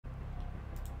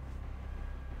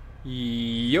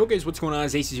Yo guys, what's going on?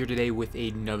 It's Acez here today with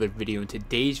another video, and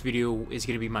today's video is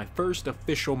going to be my first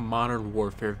official Modern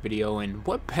Warfare video, and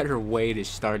what better way to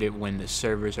start it when the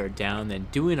servers are down than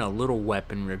doing a little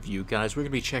weapon review. Guys, we're going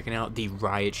to be checking out the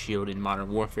Riot Shield in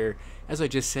Modern Warfare. As I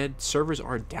just said, servers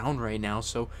are down right now,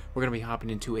 so we're going to be hopping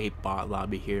into a bot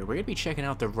lobby here. We're going to be checking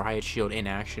out the Riot Shield in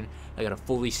action. I got a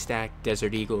fully stacked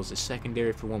Desert Eagle as a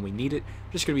secondary for when we need it.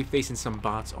 I'm just going to be facing some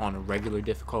bots on a regular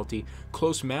difficulty.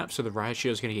 Close map, so the Riot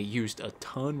Shield is going to get used a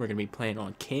ton. We're going to be playing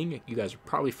on King. You guys are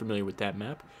probably familiar with that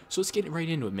map. So let's get right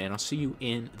into it, man. I'll see you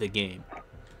in the game.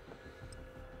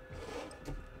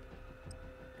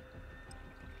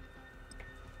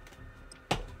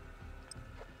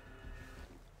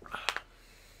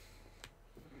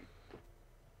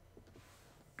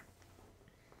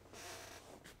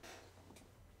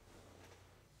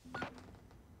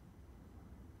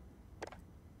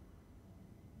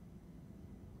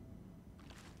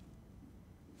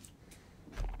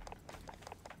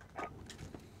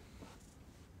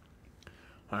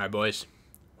 Alright, boys.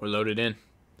 We're loaded in.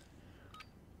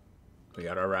 We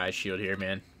got our Riot Shield here,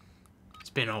 man. It's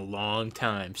been a long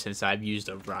time since I've used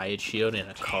a Riot Shield in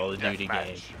a Call of Duty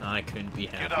game. I couldn't be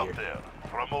happier. Get out there.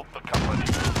 Promote the company.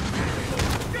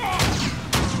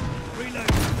 Reload.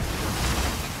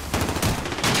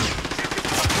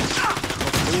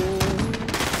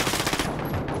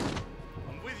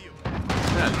 I'm with you.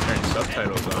 I'm gonna turn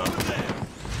subtitles off.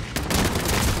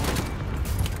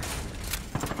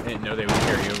 I didn't know they would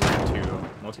carry over into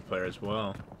multiplayer as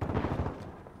well.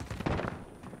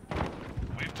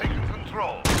 We've taken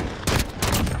control.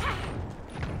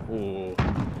 Ooh,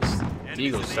 this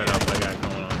Eagle setup I got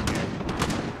going on here.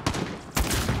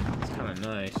 It's kind of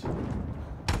nice.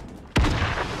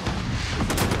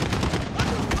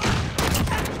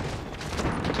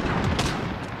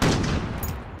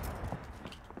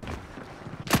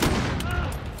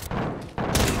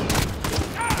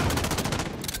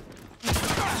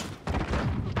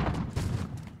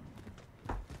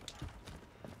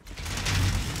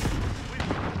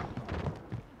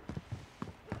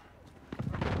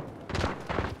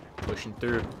 Pushing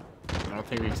through. I don't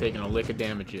think we've taken a lick of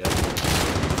damage yet.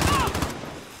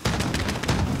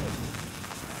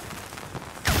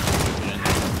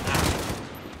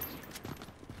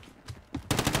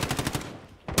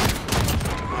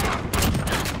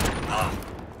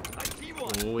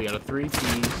 Oh, we got a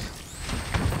 3-piece.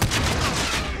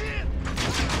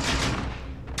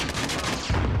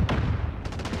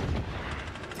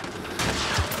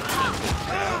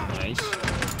 Nice.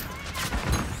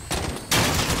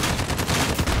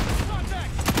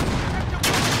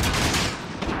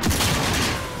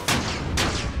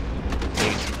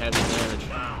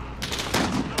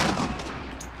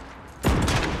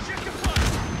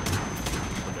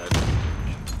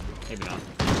 Maybe not.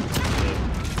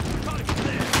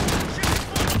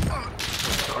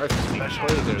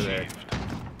 They're there.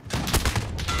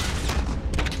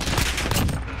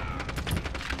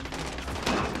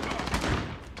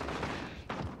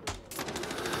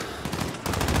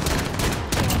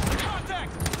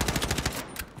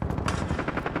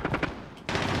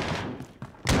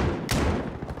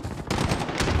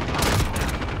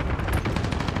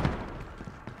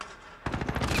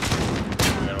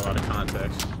 We got a lot of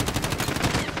context.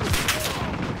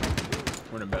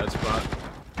 We're in a bad spot.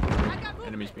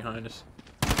 Enemies behind us.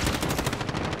 Oh, is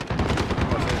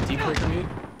that a deep break grenade?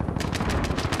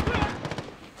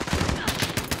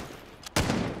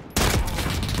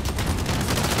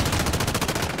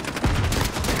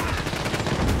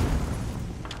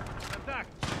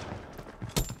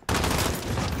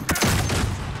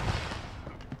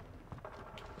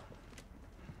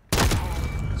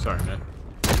 Sorry, man.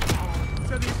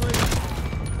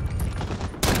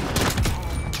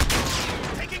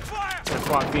 Taking fire. A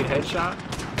quad feed headshot?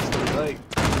 Like.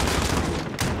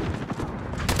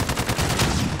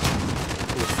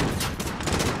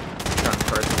 Trying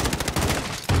first.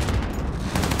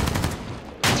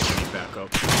 Back up.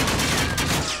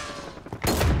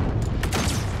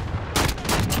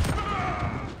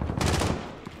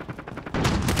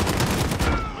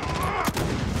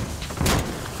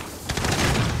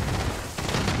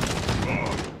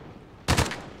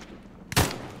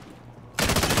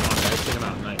 Take him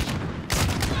out, nice.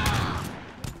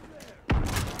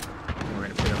 We're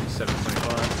gonna pick up the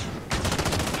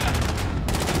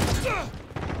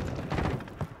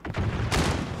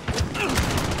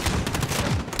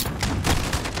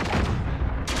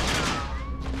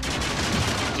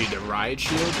Dude, the Riot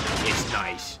Shield is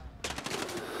nice.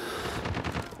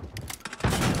 I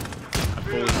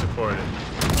fully support it.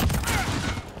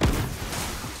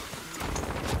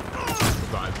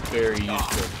 Very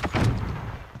useful.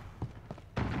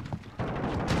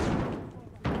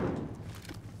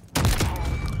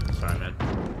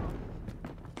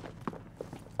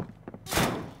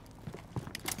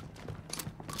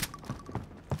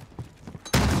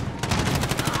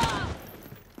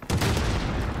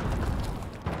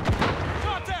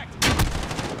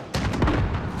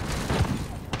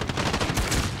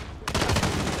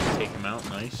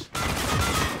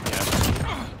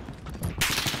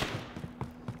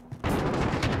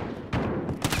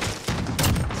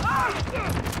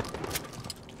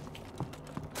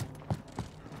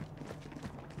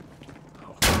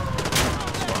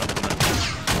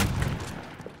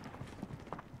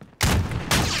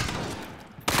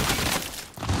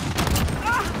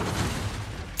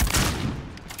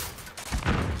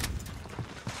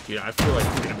 Dude, I feel like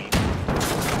we're gonna be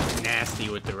nasty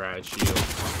with the riot shield.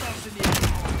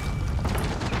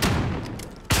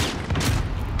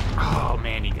 Oh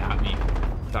man, he got me.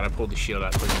 Thought I pulled the shield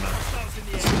out quick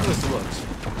enough. Let's see how this looks.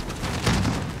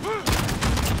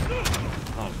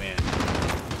 Oh man.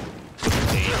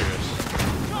 Dangerous.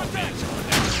 Oh man, it's going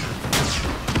down.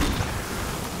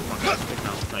 Come on, guys, pick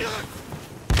now. Nice.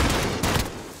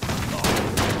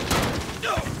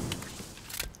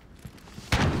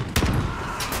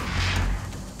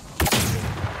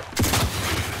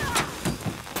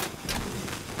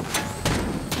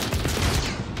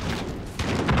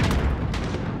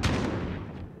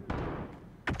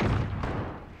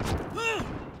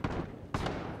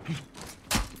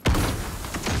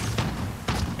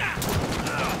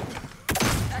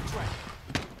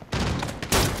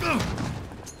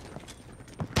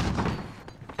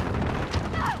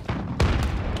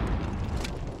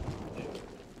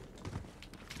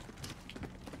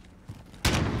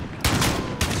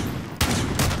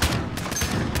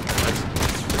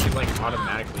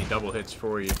 Automatically double hits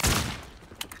for you.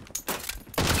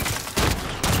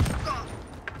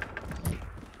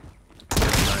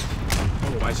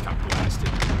 Oh, I just got blasted.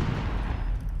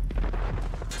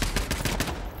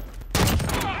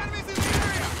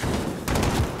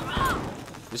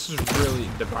 This is really,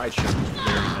 the ride shield is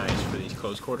very nice for these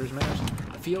close quarters maps.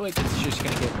 I feel like it's just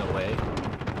gonna get in the way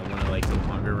on one of like the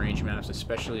longer range maps,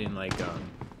 especially in like groundboard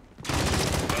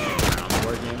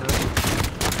game.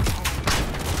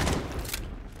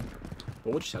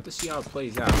 But we'll just have to see how it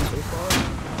plays out. So far,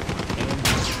 and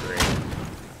it's great.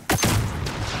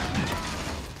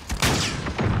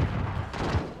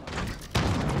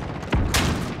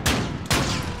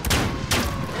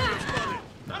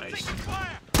 Nice.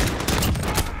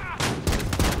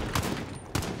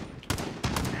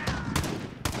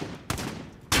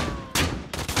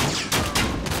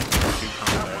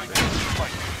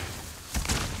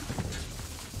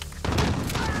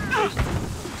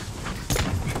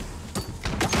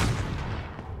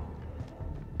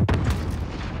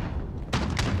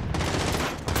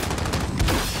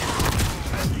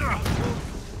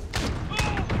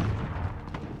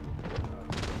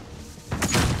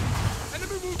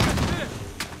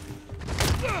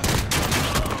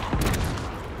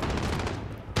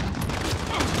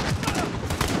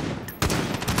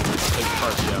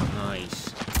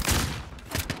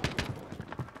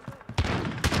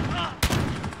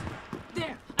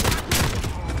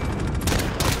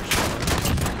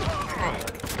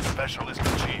 Specialist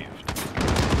achieved.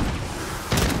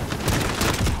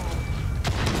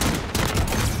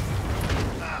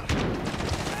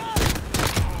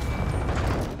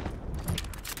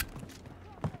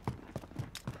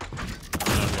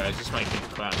 Guys, this might be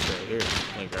class right here.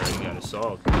 Like, I already got it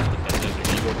solved. That desert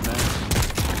eagle match.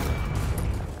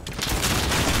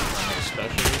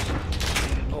 Specials.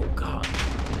 Oh god.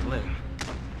 Lit.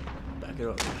 Back it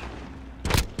up.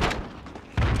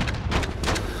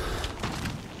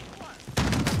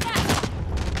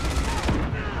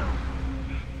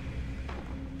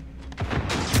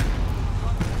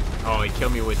 Oh, he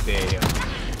killed me with a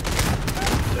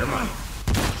thermite.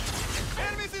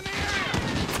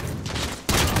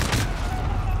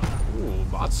 Ooh,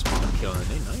 bot spawn killing.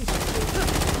 They nice.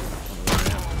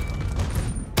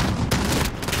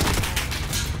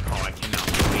 Oh, I cannot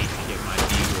wait to get my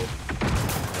eagle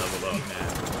leveled up, man.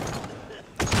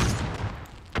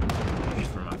 He's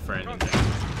for my friend in there.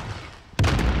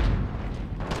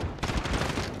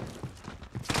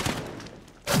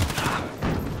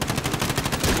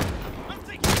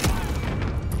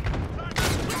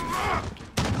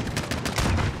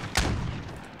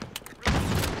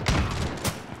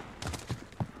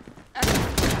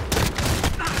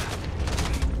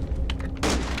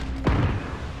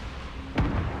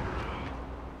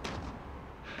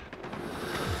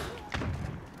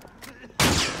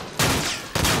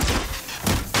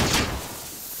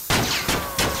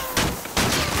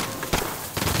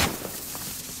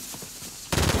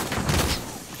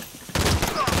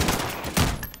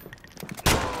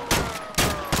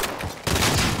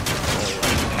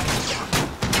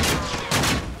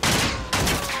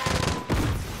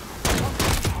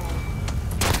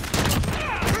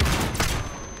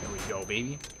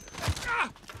 Baby.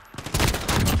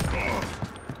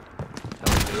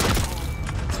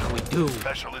 That's how we do.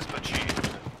 Specialist achieved.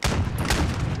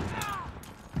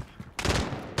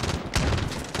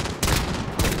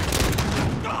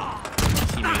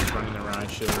 Teammates running the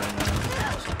ride shit right now.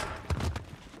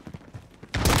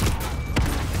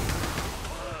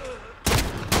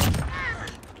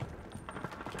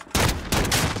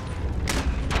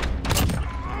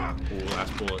 Ooh,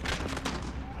 last bullet.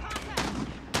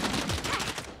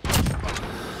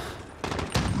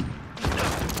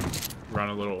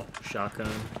 want a little shotgun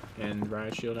and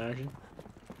riot shield action?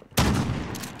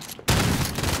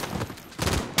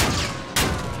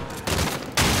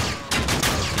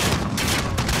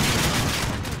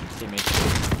 Teammates.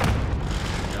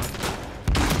 No.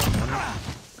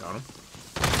 Got him.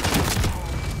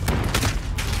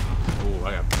 Oh, I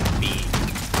got beat.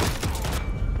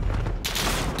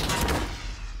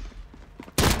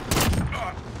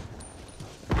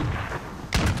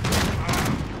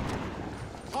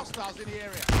 Hostiles in the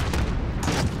area.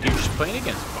 Dude, just playing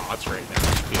against bots right now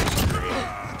feels great.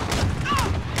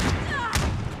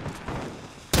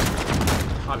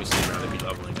 Obviously, I'd rather be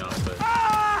leveling up, but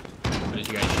as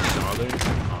you guys just saw there,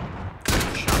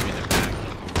 shot me in the back.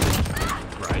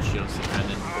 Riot shield's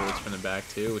dependent, bullets from the back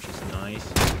too, which is nice.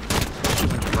 Especially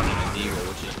when you're running a deagle,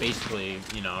 which is basically,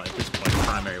 you know, at this point,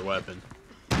 primary weapon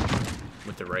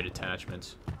with the right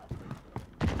attachments.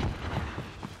 I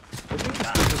think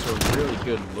this gives us a really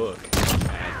good look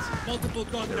at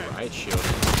the riot shield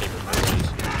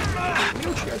capabilities. Let me know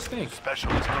what you guys think.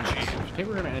 Specialist achieved. I think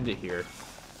we're gonna end it here.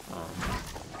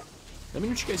 Let me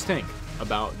know what you guys think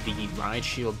about the Riot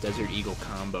Shield Desert Eagle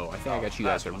combo. I think I got you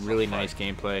guys a really nice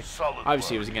gameplay.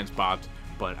 Obviously, it was against bots,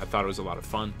 but I thought it was a lot of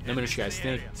fun. Let me know what you guys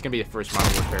think. It's going to be the first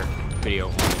Modern Warfare video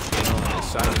on the channel. And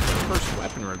aside from the first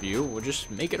weapon review, we'll just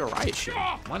make it a Riot Shield.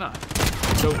 Why not?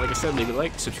 So, like I said, leave a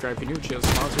like, subscribe if you're new, channel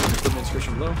sponsor, and put in the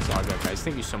description below. That's all I got, guys.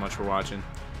 Thank you so much for watching,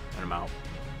 and I'm out.